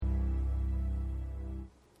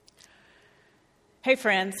Hey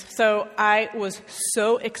friends, so I was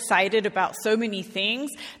so excited about so many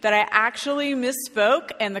things that I actually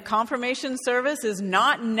misspoke, and the confirmation service is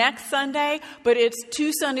not next Sunday, but it's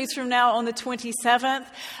 2 Sundays from now on the 27th.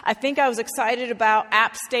 I think I was excited about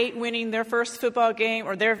App State winning their first football game,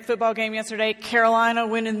 or their football game yesterday. Carolina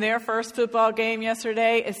winning their first football game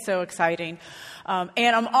yesterday. It's so exciting.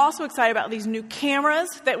 And I'm also excited about these new cameras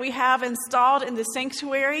that we have installed in the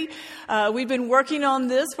sanctuary. We've been working on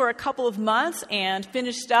this for a couple of months and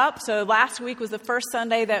finished up. So last week was the first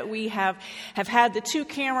Sunday that we have had the 2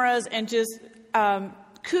 cameras, and just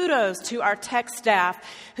kudos to our tech staff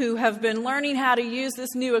who have been learning how to use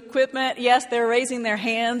this new equipment. Yes, they're raising their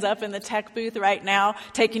hands up in the tech booth right now,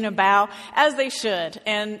 taking a bow, as they should.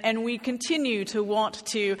 And we continue to want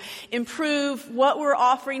to improve what we're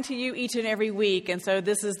offering to you each and every week. And so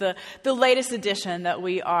this is the latest edition that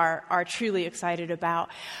we are truly excited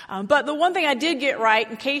about. But the one thing I did get right,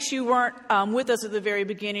 in case you weren't with us at the very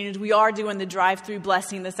beginning, is we are doing the drive-through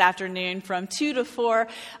blessing this afternoon from 2 to 4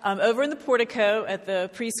 over in the portico at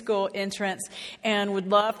the preschool entrance, and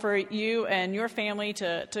would love for you and your family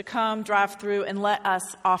to come drive through and let us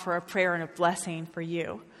offer a prayer and a blessing for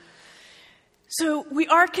you. So we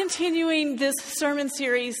are continuing this sermon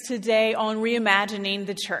series today on reimagining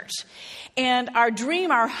the church. And our dream,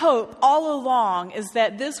 our hope all along is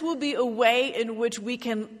that this will be a way in which we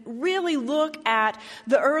can really look at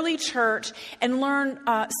the early church and learn,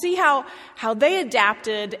 see how they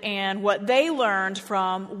adapted and what they learned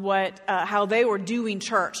from how they were doing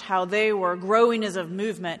church, how they were growing as a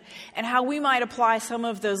movement, and how we might apply some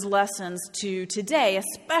of those lessons to today,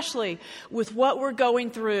 especially with what we're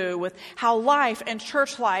going through, with how life and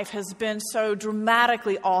church life has been so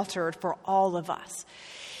dramatically altered for all of us.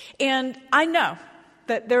 And I know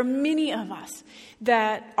that there are many of us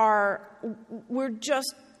that we're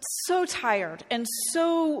just so tired and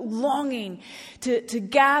so longing to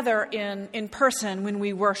gather in person when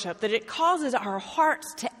we worship, that it causes our hearts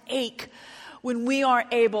to ache when we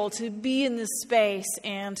aren't able to be in this space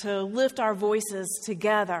and to lift our voices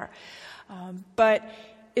together. But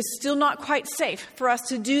it's still not quite safe for us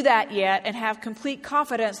to do that yet and have complete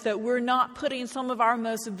confidence that we're not putting some of our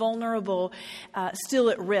most vulnerable still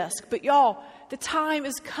at risk. But y'all, the time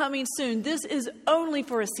is coming soon. This is only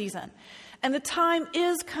for a season. And the time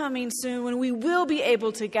is coming soon when we will be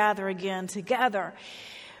able to gather again together.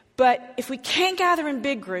 But if we can't gather in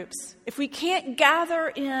big groups, if we can't gather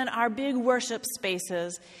in our big worship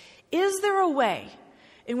spaces, is there a way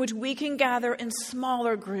in which we can gather in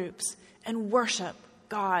smaller groups and worship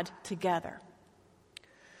God together?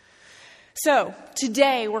 So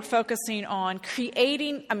today we're focusing on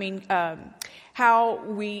how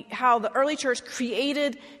the early church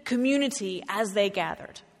created community as they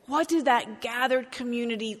gathered. What did that gathered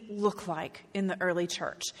community look like in the early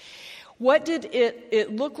church? What did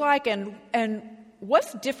it look like, and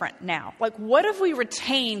what's different now? Like, what have we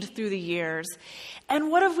retained through the years,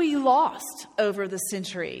 and what have we lost over the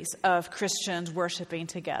centuries of Christians worshiping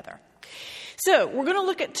together? So we're going to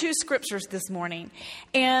look at 2 scriptures this morning,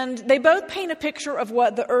 and they both paint a picture of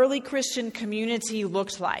what the early Christian community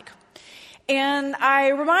looked like. And I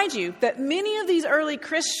remind you that many of these early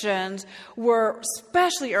Christians were,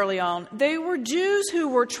 especially early on, they were Jews who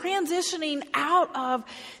were transitioning out of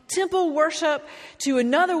temple worship to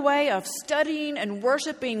another way of studying and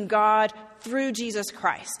worshiping God through Jesus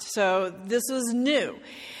Christ. So this was new.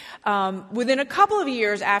 Within a couple of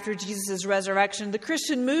years after Jesus' resurrection, the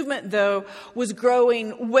Christian movement, though, was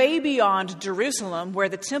growing way beyond Jerusalem, where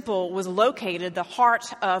the temple was located, the heart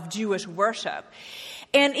of Jewish worship.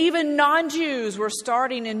 And even non-Jews were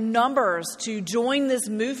starting in numbers to join this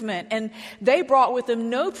movement, and they brought with them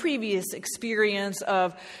no previous experience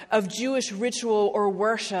of Jewish ritual or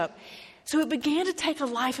worship. So it began to take a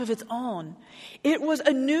life of its own. It was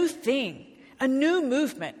a new thing, a new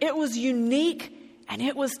movement. It was unique, and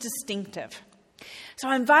it was distinctive. So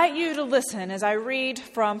I invite you to listen as I read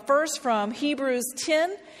first from Hebrews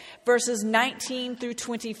 10, verses 19 through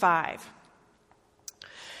 25.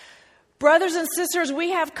 Brothers and sisters,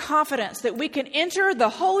 we have confidence that we can enter the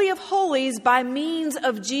Holy of Holies by means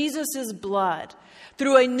of Jesus' blood,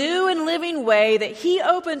 through a new and living way that he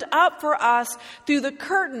opened up for us through the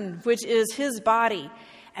curtain, which is his body.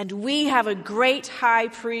 And we have a great high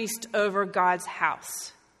priest over God's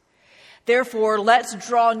house. Therefore, let's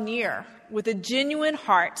draw near with a genuine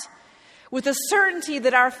heart, with the certainty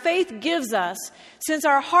that our faith gives us, since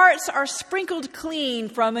our hearts are sprinkled clean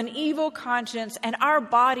from an evil conscience and our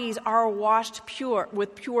bodies are washed pure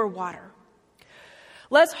with pure water.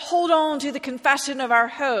 Let's hold on to the confession of our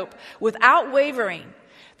hope without wavering,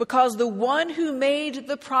 because the one who made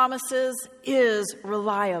the promises is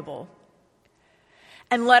reliable.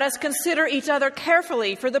 And let us consider each other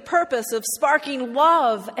carefully for the purpose of sparking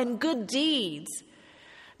love and good deeds.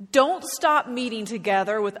 Don't stop meeting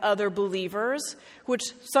together with other believers, which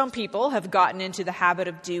some people have gotten into the habit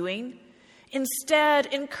of doing. Instead,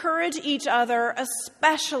 encourage each other,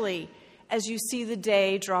 especially as you see the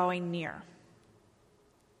day drawing near.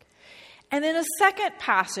 And then a second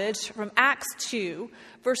passage from Acts 2,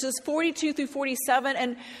 verses 42 through 47,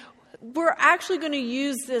 and we're actually going to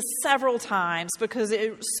use this several times because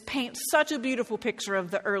it paints such a beautiful picture of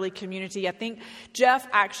the early community. I think Jeff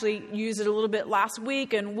actually used it a little bit last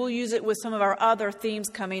week, and we'll use it with some of our other themes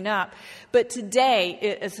coming up. But today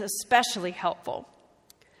it is especially helpful.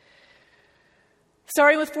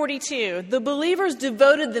 Starting with 42, the believers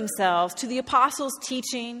devoted themselves to the apostles'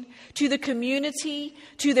 teaching, to the community,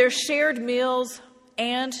 to their shared meals,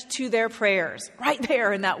 and to their prayers. Right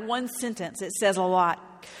there in that one sentence, it says a lot.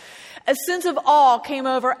 A sense of awe came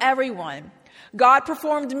over everyone. God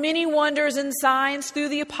performed many wonders and signs through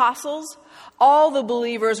the apostles. All the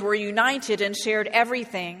believers were united and shared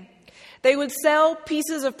everything. They would sell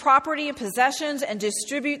pieces of property and possessions and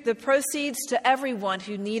distribute the proceeds to everyone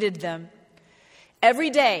who needed them. Every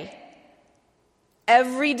day,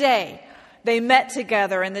 they met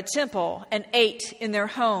together in the temple and ate in their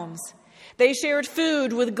homes. They shared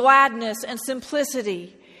food with gladness and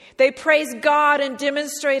simplicity. They praised God and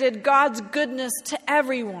demonstrated God's goodness to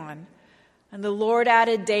everyone. And the Lord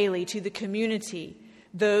added daily to the community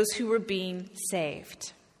those who were being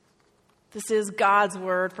saved. This is God's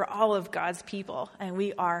word for all of God's people, and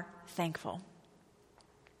we are thankful.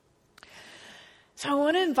 So I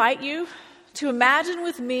want to invite you to imagine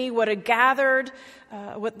with me what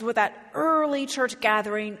what that early church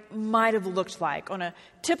gathering might have looked like on a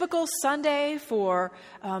typical Sunday for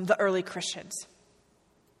the early Christians.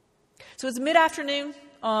 So it's mid-afternoon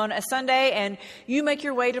on a Sunday, and you make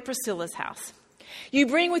your way to Priscilla's house. You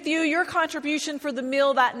bring with you your contribution for the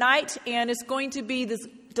meal that night, and it's going to be this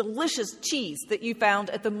delicious cheese that you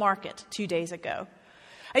found at the market 2 days ago.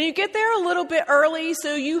 And you get there a little bit early,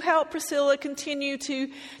 so you help Priscilla continue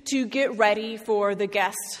to get ready for the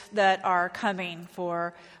guests that are coming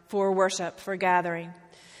for worship, for gathering,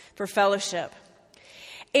 for fellowship.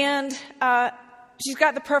 And she's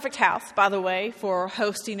got the perfect house, by the way, for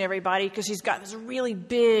hosting everybody, because she's got this really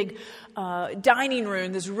big dining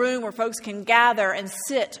room, this room where folks can gather and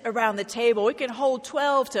sit around the table. It can hold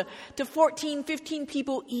 12 to 14, 15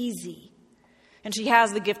 people easy. And she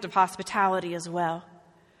has the gift of hospitality as well.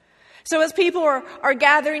 So as people are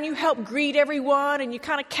gathering, you help greet everyone, and you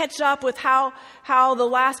kind of catch up with how the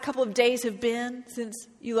last couple of days have been since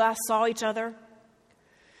you last saw each other.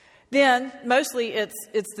 Then, mostly it's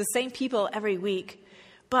the same people every week.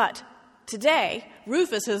 But today,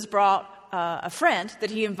 Rufus has brought a friend that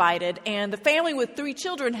he invited, and the family with 3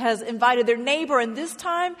 children has invited their neighbor, and this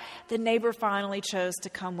time, the neighbor finally chose to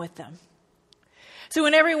come with them. So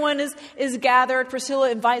when everyone is gathered,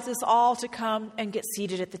 Priscilla invites us all to come and get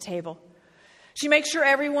seated at the table. She makes sure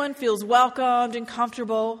everyone feels welcomed and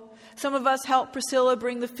comfortable. Some of us help Priscilla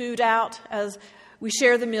bring the food out as we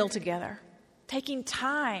share the meal together, taking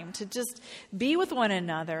time to just be with one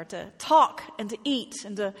another, to talk and to eat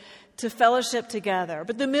and to fellowship together.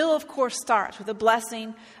 But the meal, of course, starts with a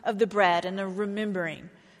blessing of the bread and a remembering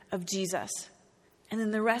of Jesus. And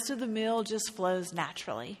then the rest of the meal just flows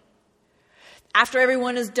naturally. After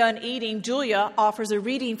everyone is done eating, Julia offers a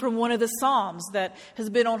reading from one of the Psalms that has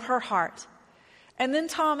been on her heart. And then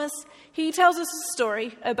Thomas, he tells us a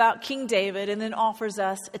story about King David and then offers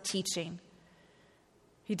us a teaching.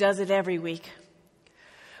 He does it every week.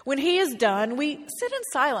 When he is done, we sit in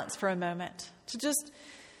silence for a moment to just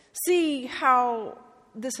see how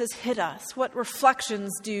this has hit us. What reflections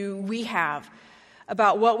do we have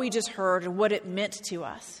about what we just heard and what it meant to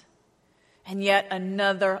us? And yet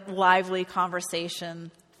another lively conversation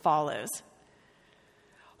follows.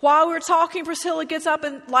 While we're talking, Priscilla gets up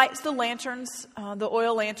and lights the lanterns, the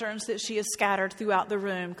oil lanterns that she has scattered throughout the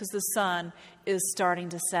room because the sun is starting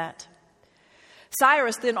to set.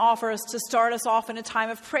 Cyrus then offers to start us off in a time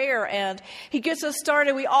of prayer, and he gets us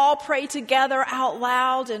started. We all pray together out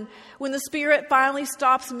loud, and when the Spirit finally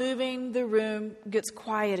stops moving, the room gets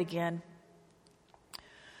quiet again.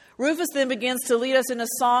 Rufus then begins to lead us in a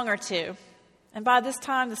song or two. And by this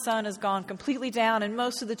time, the sun has gone completely down, and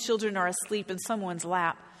most of the children are asleep in someone's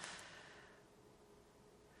lap.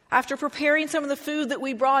 After preparing some of the food that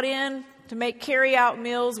we brought in to make carry-out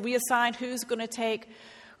meals, we assign who's going to take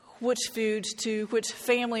which food to which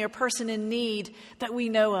family or person in need that we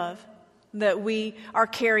know of, that we are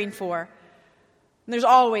caring for. And there's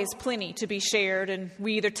always plenty to be shared, and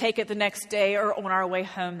we either take it the next day or on our way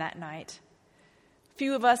home that night. A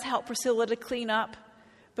few of us help Priscilla to clean up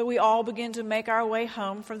but we all begin to make our way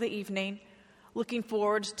home for the evening, looking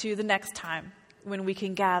forward to the next time when we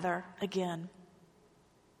can gather again.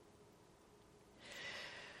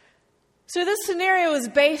 So this scenario is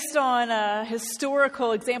based on a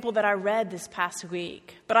historical example that I read this past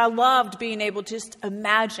week, but I loved being able to just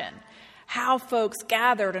imagine how folks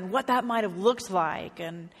gathered and what that might have looked like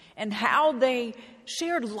and how they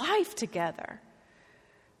shared life together.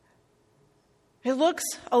 It looks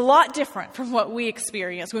a lot different from what we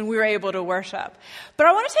experienced when we were able to worship. But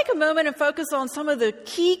I want to take a moment and focus on some of the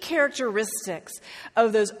key characteristics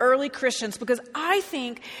of those early Christians, because I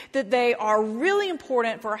think that they are really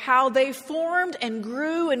important for how they formed and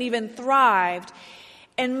grew and even thrived,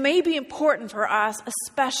 and may be important for us,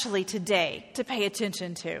 especially today, to pay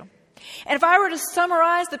attention to. And if I were to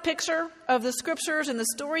summarize the picture of the scriptures and the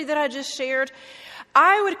story that I just shared,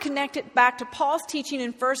 I would connect it back to Paul's teaching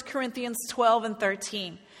in 1 Corinthians 12 and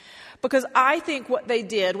 13. Because I think what they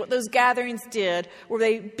did, what those gatherings did, were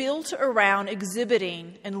they built around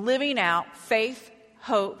exhibiting and living out faith,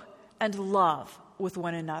 hope, and love with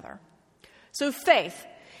one another. So faith.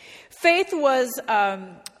 Faith was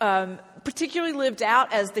particularly lived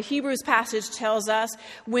out, as the Hebrews passage tells us.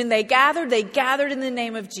 When they gathered in the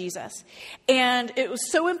name of Jesus. And it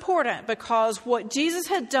was so important because what Jesus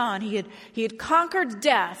had done, he had conquered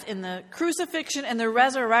death in the crucifixion and the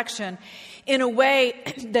resurrection in a way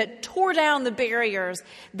that tore down the barriers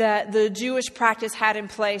that the Jewish practice had in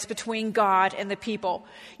place between God and the people,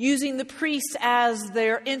 using the priest as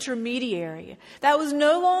their intermediary. That was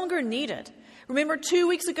no longer needed. Remember, 2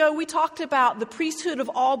 weeks ago, we talked about the priesthood of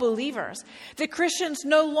all believers. That Christians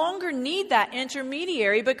no longer need that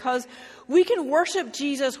intermediary because we can worship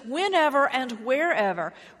Jesus whenever and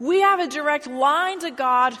wherever. We have a direct line to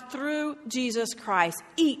God through Jesus Christ,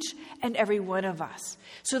 each and every one of us.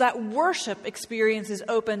 So that worship experience is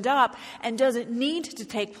opened up and doesn't need to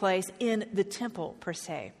take place in the temple per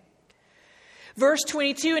se. Verse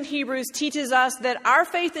 22 in Hebrews teaches us that our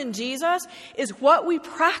faith in Jesus is what we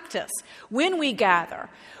practice when we gather.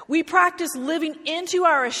 We practice living into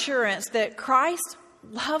our assurance that Christ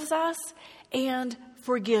loves us and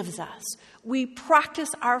forgives us. We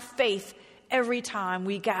practice our faith every time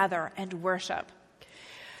we gather and worship.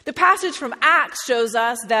 The passage from Acts shows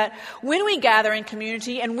us that when we gather in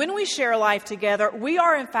community and when we share life together, we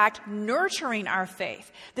are in fact nurturing our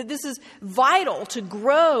faith. That this is vital to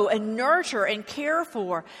grow and nurture and care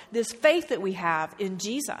for this faith that we have in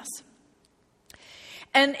Jesus.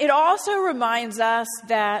 And it also reminds us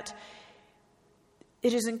that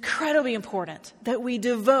it is incredibly important that we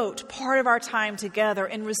devote part of our time together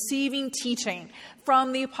in receiving teaching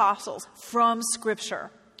from the apostles, from Scripture.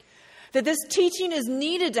 That this teaching is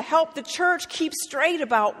needed to help the church keep straight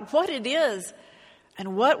about what it is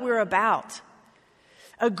and what we're about.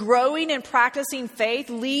 A growing and practicing faith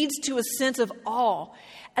leads to a sense of awe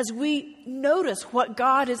as we notice what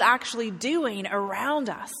God is actually doing around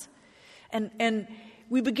us. And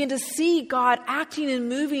we begin to see God acting and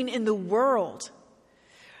moving in the world.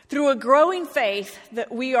 Through a growing faith,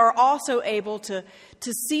 that we are also able to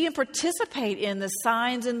see and participate in the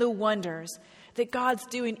signs and the wonders that God's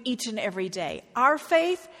doing each and every day. Our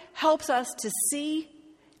faith helps us to see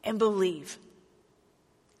and believe.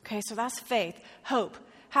 Okay, so that's faith. Hope.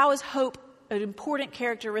 How is hope an important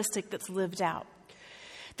characteristic that's lived out?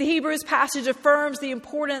 The Hebrews passage affirms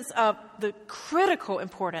the critical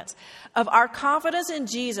importance of our confidence in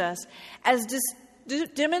Jesus as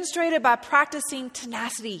demonstrated by practicing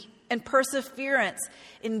tenacity and perseverance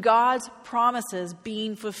in God's promises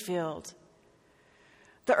being fulfilled.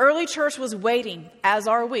 The early church was waiting, as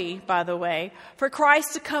are we, by the way, for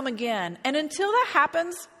Christ to come again. And until that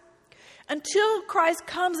happens, until Christ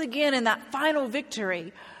comes again in that final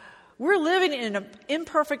victory, we're living in an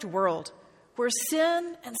imperfect world where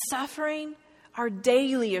sin and suffering are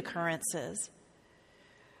daily occurrences.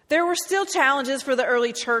 There were still challenges for the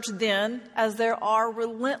early church then, as there are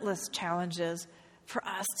relentless challenges for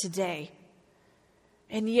us today.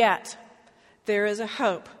 And yet, there is a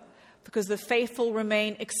hope, because the faithful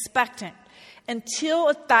remain expectant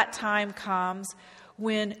until that time comes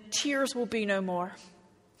when tears will be no more,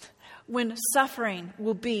 when suffering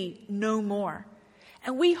will be no more.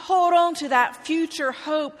 And we hold on to that future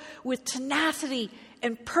hope with tenacity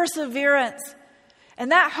and perseverance.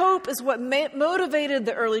 And that hope is what motivated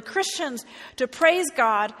the early Christians to praise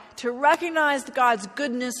God, to recognize God's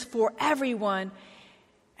goodness for everyone.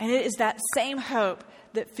 And it is that same hope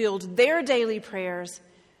that filled their daily prayers.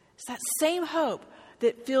 It's that same hope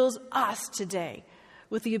that fills us today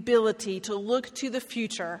with the ability to look to the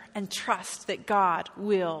future and trust that God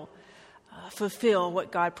will fulfill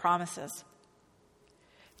what God promises.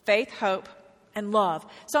 Faith, hope, and love,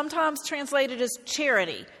 sometimes translated as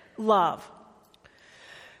charity, love.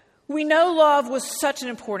 We know love was such an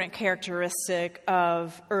important characteristic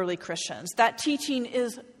of early Christians. That teaching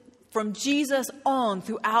is from Jesus on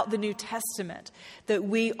throughout the New Testament, that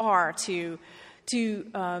we are to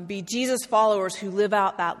be Jesus followers who live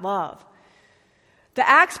out that love. The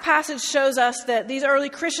Acts passage shows us that these early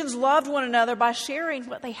Christians loved one another by sharing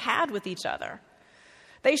what they had with each other.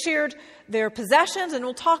 They shared their possessions, and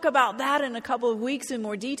we'll talk about that in a couple of weeks in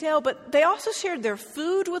more detail, but they also shared their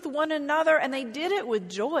food with one another, and they did it with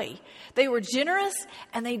joy. They were generous,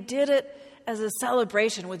 and they did it as a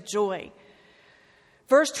celebration with joy.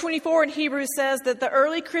 Verse 24 in Hebrews says that the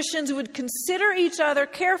early Christians would consider each other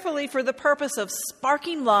carefully for the purpose of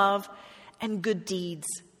sparking love and good deeds.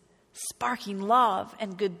 Sparking love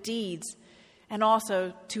and good deeds, and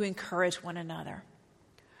also to encourage one another.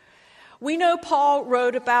 We know Paul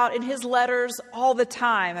wrote about in his letters all the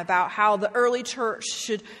time about how the early church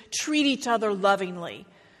should treat each other lovingly.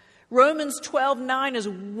 Romans 12:9 is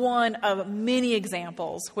one of many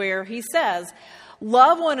examples where he says,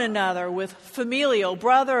 love one another with familial,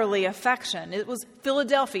 brotherly affection. It was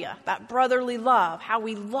Philadelphia, that brotherly love, how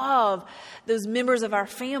we love those members of our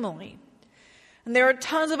family. And there are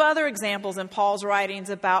tons of other examples in Paul's writings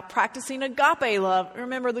about practicing agape love.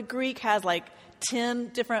 Remember, the Greek has 10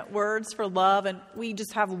 different words for love, and we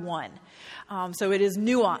just have one. So it is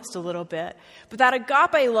nuanced a little bit. But that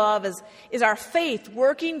agape love is our faith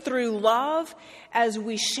working through love as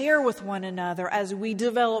we share with one another, as we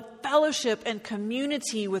develop fellowship and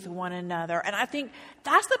community with one another. And I think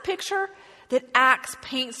that's the picture that Acts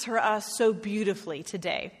paints for us so beautifully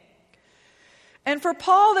today. And for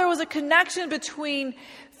Paul, there was a connection between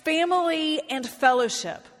family and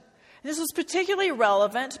fellowship. This was particularly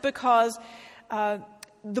relevant because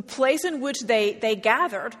the place in which they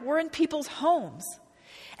gathered were in people's homes.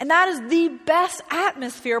 And that is the best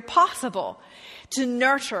atmosphere possible to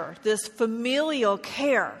nurture this familial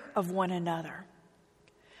care of one another.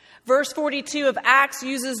 Verse 42 of Acts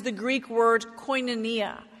uses the Greek word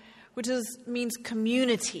koinonia, which means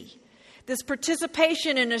community. This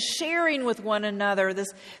participation in a sharing with one another,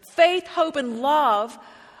 this faith, hope, and love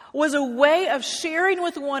was a way of sharing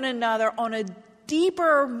with one another on a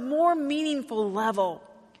deeper, more meaningful level.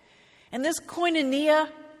 And this koinonia,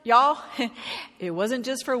 y'all, it wasn't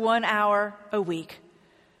just for 1 hour a week.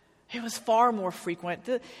 It was far more frequent.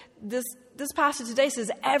 This passage today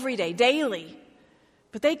says every day, daily.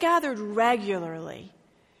 But they gathered regularly.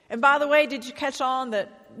 And by the way, did you catch on that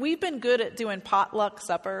we've been good at doing potluck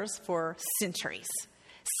suppers for centuries,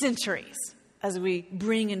 as we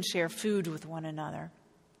bring and share food with one another.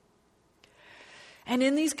 And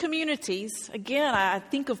in these communities, again, I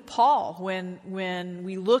think of Paul when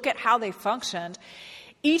we look at how they functioned.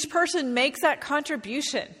 Each person makes that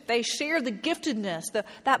contribution. They share the giftedness,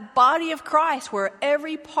 that body of Christ where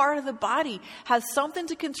every part of the body has something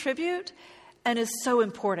to contribute and is so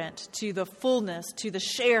important to the fullness, to the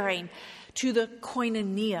sharing, to the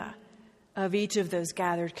koinonia of each of those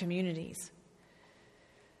gathered communities.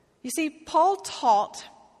 You see, Paul taught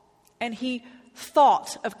and he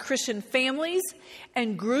thought of Christian families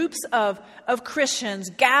and groups of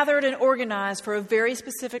Christians gathered and organized for a very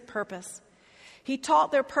specific purpose. He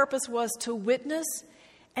taught their purpose was to witness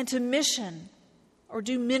and to mission or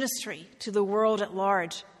do ministry to the world at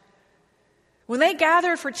large. When they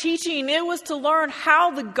gathered for teaching, it was to learn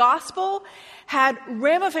how the gospel had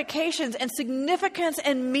ramifications and significance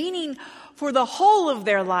and meaning for the whole of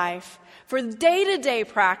their life, for day-to-day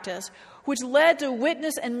practice, which led to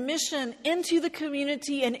witness and mission into the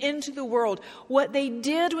community and into the world. What they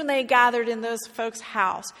did when they gathered in those folks'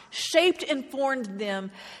 house shaped and formed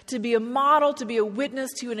them to be a model, to be a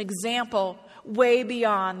witness, to an example way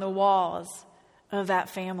beyond the walls of that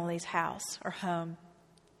family's house or home.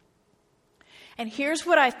 And here's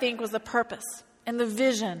what I think was the purpose and the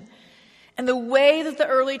vision and the way that the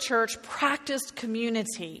early church practiced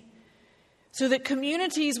community, so that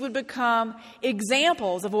communities would become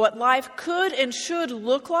examples of what life could and should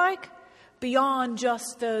look like beyond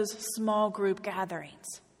just those small group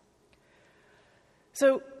gatherings.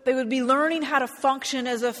 So they would be learning how to function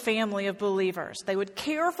as a family of believers. They would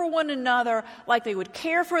care for one another like they would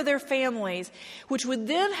care for their families, which would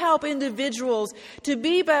then help individuals to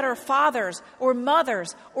be better fathers or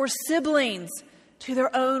mothers or siblings to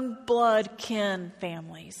their own blood kin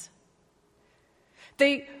families.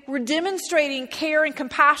 They were demonstrating care and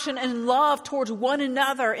compassion and love towards one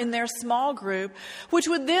another in their small group, which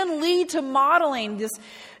would then lead to modeling this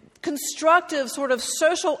constructive sort of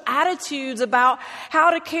social attitudes about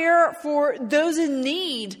how to care for those in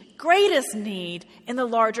need, greatest need in the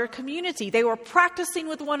larger community. They were practicing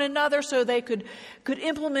with one another so they could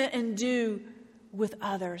implement and do with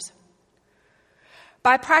others.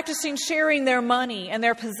 By practicing sharing their money and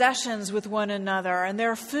their possessions with one another and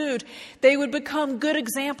their food, they would become good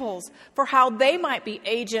examples for how they might be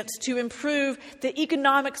agents to improve the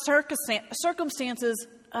economic circumstances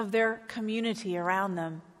of their community around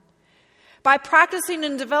them. By practicing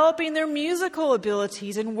and developing their musical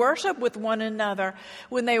abilities and worship with one another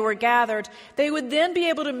when they were gathered, they would then be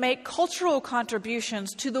able to make cultural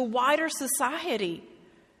contributions to the wider society.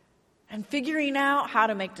 And figuring out how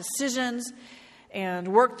to make decisions and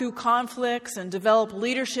work through conflicts and develop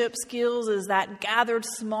leadership skills as that gathered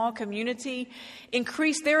small community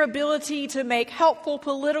increased their ability to make helpful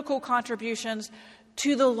political contributions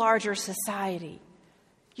to the larger society.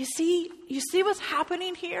 You see what's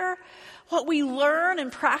happening here? What we learn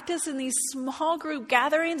and practice in these small group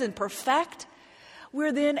gatherings and perfect,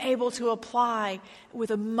 we're then able to apply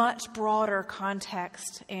with a much broader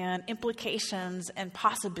context and implications and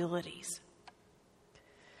possibilities.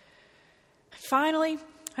 Finally,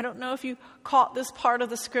 I don't know if you caught this part of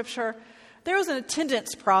the scripture, there was an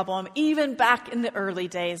attendance problem even back in the early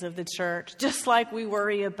days of the church, just like we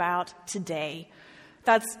worry about today.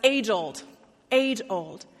 That's age-old.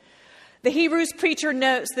 The Hebrews preacher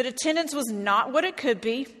notes that attendance was not what it could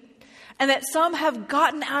be, and that some have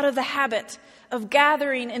gotten out of the habit of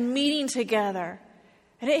gathering and meeting together.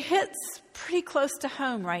 And it hits pretty close to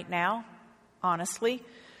home right now, honestly.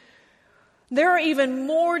 There are even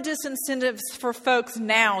more disincentives for folks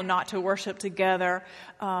now not to worship together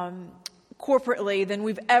corporately than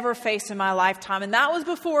we've ever faced in my lifetime. And that was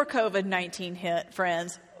before COVID-19 hit,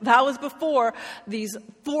 friends. That was before these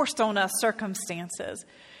forced on us circumstances.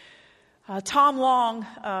 Tom Long,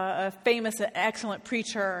 a famous and excellent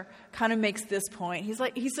preacher, kind of makes this point.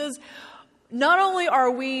 He says, not only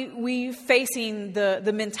are we facing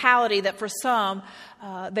the mentality that for some,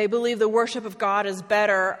 they believe the worship of God is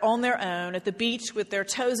better on their own at the beach with their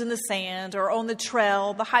toes in the sand or on the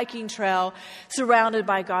trail, the hiking trail, surrounded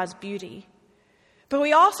by God's beauty. But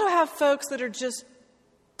we also have folks that are just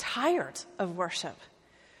tired of worship.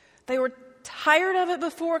 They were tired of it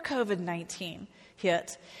before COVID-19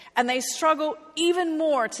 hit, and they struggle even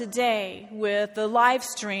more today with the live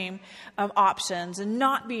stream options and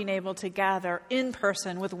not being able to gather in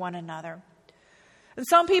person with one another. And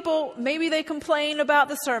some people, maybe they complain about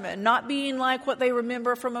the sermon not being like what they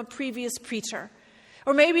remember from a previous preacher.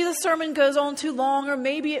 Or maybe the sermon goes on too long, or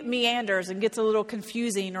maybe it meanders and gets a little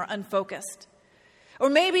confusing or unfocused. Or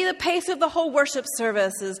maybe the pace of the whole worship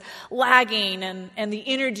service is lagging and the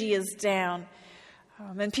energy is down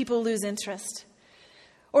and people lose interest.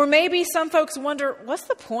 Or maybe some folks wonder, what's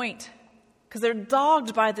the point? Because they're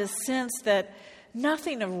dogged by this sense that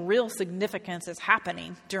nothing of real significance is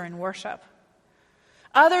happening during worship.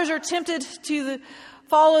 Others are tempted to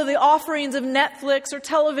follow the offerings of Netflix or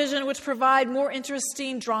television, which provide more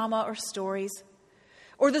interesting drama or stories.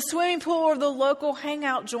 Or the swimming pool or the local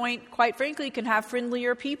hangout joint, quite frankly, can have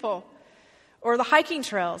friendlier people. Or the hiking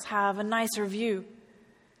trails have a nicer view.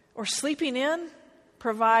 Or sleeping in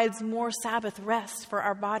provides more Sabbath rest for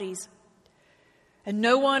our bodies. And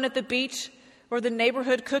no one at the beach or the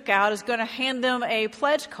neighborhood cookout is going to hand them a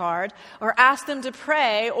pledge card or ask them to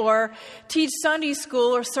pray or teach Sunday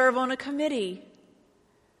school or serve on a committee.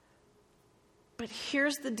 But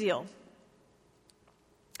here's the deal.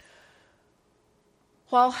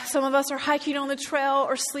 While some of us are hiking on the trail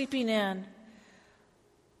or sleeping in,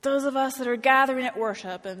 those of us that are gathering at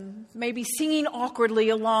worship and maybe singing awkwardly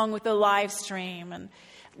along with the live stream and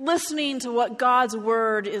listening to what God's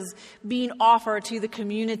word is being offered to the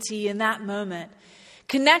community in that moment,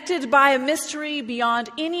 connected by a mystery beyond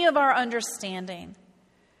any of our understanding,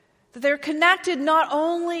 that they're connected not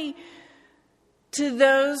only to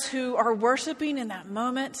those who are worshiping in that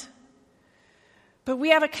moment, but we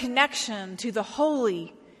have a connection to the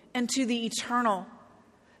holy and to the eternal,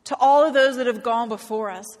 to all of those that have gone before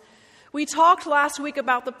us. We talked last week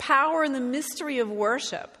about the power and the mystery of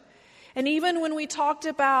worship. And even when we talked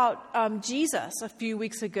about Jesus a few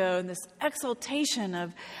weeks ago and this exaltation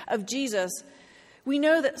of Jesus, we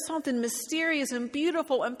know that something mysterious and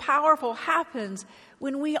beautiful and powerful happens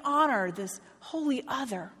when we honor this holy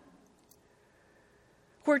other.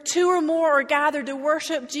 Where two or more are gathered to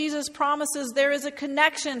worship, Jesus promises there is a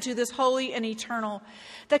connection to this holy and eternal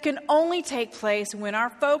that can only take place when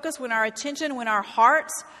our focus, when our attention, when our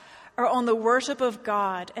hearts are on the worship of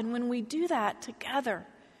God. And when we do that together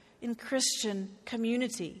in Christian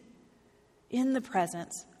community, in the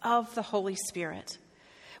presence of the Holy Spirit.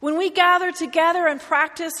 When we gather together and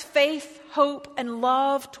practice faith, hope, and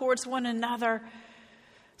love towards one another,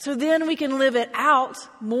 so then we can live it out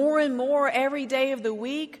more and more every day of the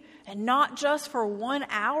week, and not just for 1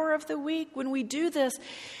 hour of the week. When we do this,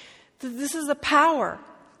 this is the power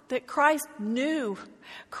that Christ knew.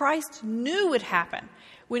 Christ knew would happen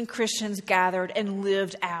when Christians gathered and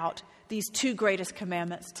lived out these two greatest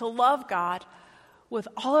commandments: to love God with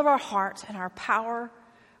all of our heart and our power,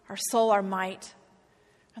 our soul, our might,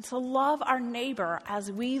 and to love our neighbor as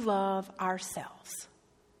we love ourselves.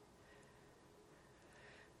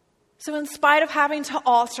 So in spite of having to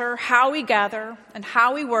alter how we gather and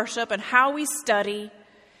how we worship and how we study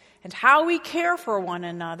and how we care for one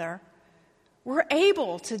another, we're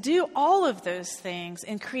able to do all of those things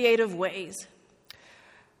in creative ways.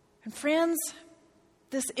 And friends,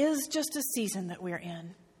 this is just a season that we're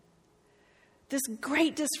in. This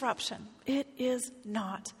great disruption, it is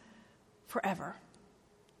not forever.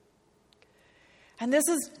 And this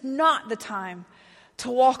is not the time to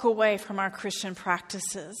walk away from our Christian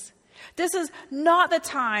practices. This is not the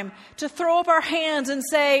time to throw up our hands and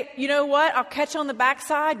say, you know what, I'll catch you on the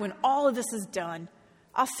backside when all of this is done.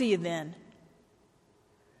 I'll see you then.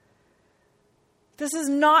 This is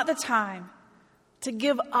not the time to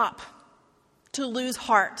give up, to lose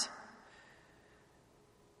heart.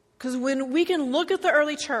 Because when we can look at the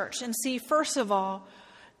early church and see, first of all,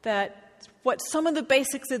 that what some of the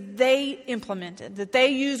basics that they implemented, that they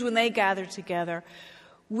used when they gathered together,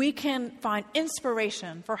 we can find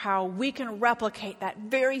inspiration for how we can replicate that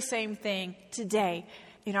very same thing today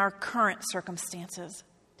in our current circumstances.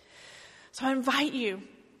 So I invite you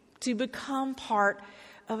to become part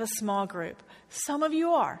of a small group. Some of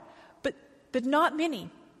you are, but not many.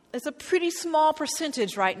 It's a pretty small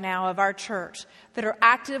percentage right now of our church that are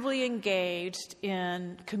actively engaged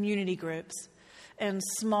in community groups and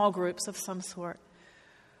small groups of some sort.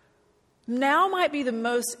 Now might be the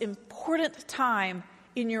most important time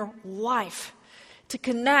in your life to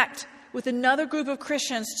connect with another group of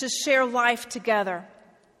Christians to share life together.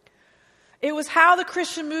 It was how the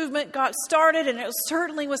Christian movement got started, and it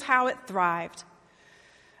certainly was how it thrived.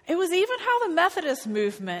 It was even how the Methodist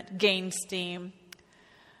movement gained steam.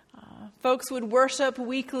 Folks would worship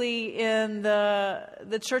weekly in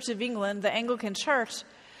the Church of England, the Anglican Church.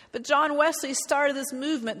 But John Wesley started this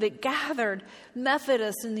movement that gathered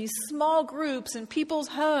Methodists in these small groups in people's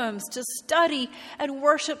homes to study and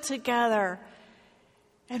worship together.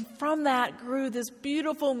 And from that grew this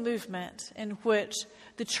beautiful movement in which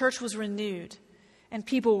the church was renewed and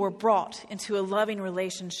people were brought into a loving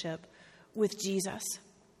relationship with Jesus.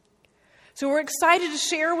 So we're excited to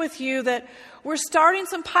share with you that we're starting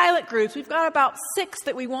some pilot groups. We've got about 6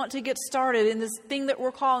 that we want to get started in this thing that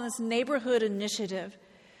we're calling this neighborhood initiative.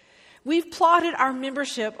 We've plotted our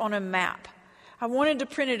membership on a map. I wanted to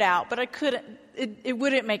print it out, but I couldn't. It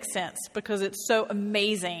wouldn't make sense because it's so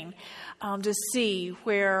amazing to see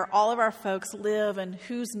where all of our folks live and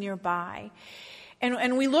who's nearby.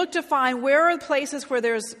 And we look to find where are the places where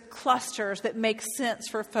there's clusters that make sense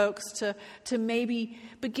for folks to maybe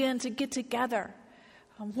begin to get together.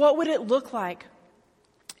 What would it look like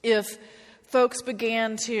if folks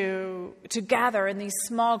began to gather in these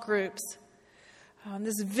small groups?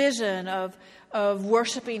 This vision of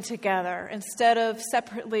worshiping together instead of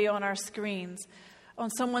separately on our screens,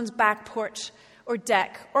 on someone's back porch or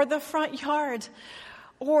deck or the front yard.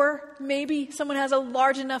 Or maybe someone has a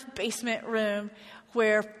large enough basement room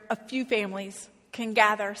where a few families can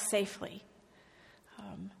gather safely.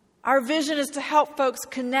 Our vision is to help folks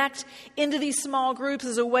connect into these small groups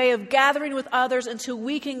as a way of gathering with others until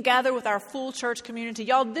we can gather with our full church community.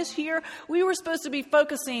 Y'all, this year we were supposed to be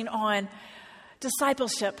focusing on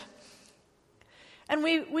discipleship. And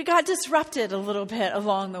we got disrupted a little bit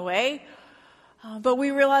along the way. But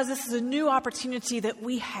we realized this is a new opportunity that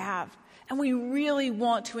we have. And we really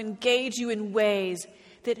want to engage you in ways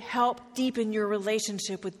that help deepen your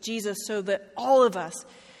relationship with Jesus so that all of us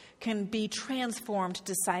can be transformed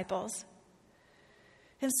disciples.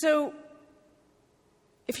 And so,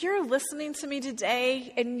 if you're listening to me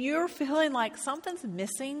today and you're feeling like something's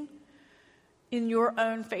missing in your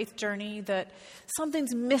own faith journey, that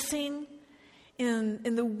something's missing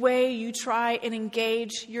in the way you try and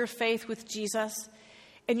engage your faith with Jesus,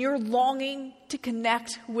 and you're longing to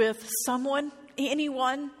connect with someone,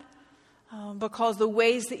 anyone, because the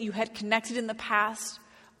ways that you had connected in the past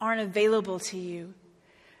aren't available to you,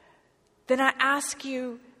 then I ask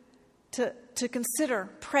you to consider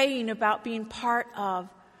praying about being part of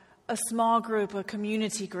a small group, a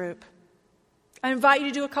community group. I invite you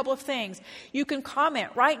to do a couple of things. You can comment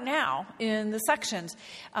right now in the sections,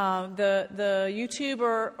 the YouTube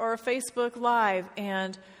or Facebook Live,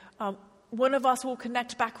 and one of us will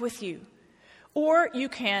connect back with you. Or you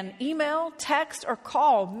can email, text, or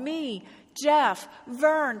call me, Jeff,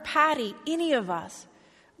 Vern, Patty, any of us.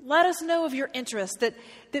 Let us know of your interest, that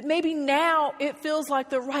maybe now it feels like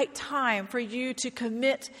the right time for you to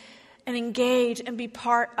commit and engage and be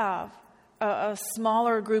part of a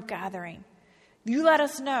smaller group gathering. You let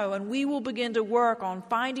us know, and we will begin to work on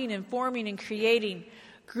finding, informing, and creating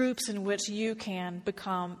groups in which you can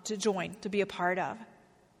join, to be a part of.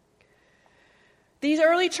 These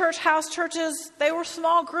early church house churches, they were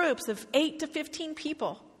small groups of 8 to 15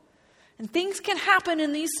 people. And things can happen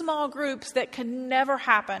in these small groups that can never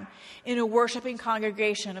happen in a worshiping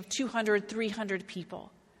congregation of 200, 300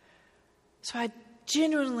 people. So I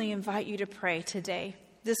genuinely invite you to pray today,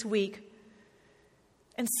 this week,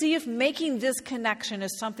 and see if making this connection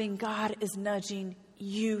is something God is nudging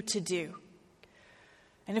you to do.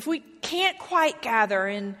 And if we can't quite gather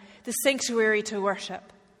in the sanctuary to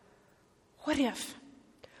worship, what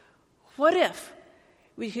if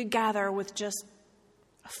we could gather with just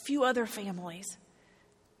a few other families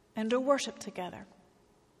and to worship together?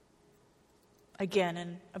 Again,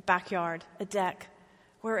 in a backyard, a deck,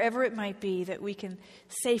 wherever it might be that we can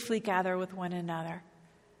safely gather with one another.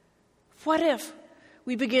 What if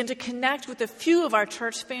we begin to connect with a few of our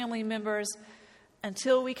church family members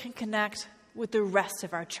until we can connect with the rest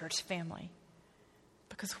of our church family?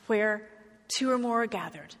 Because where two or more are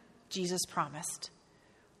gathered, Jesus promised,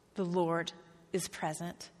 the Lord is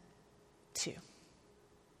present too.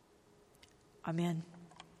 Amen.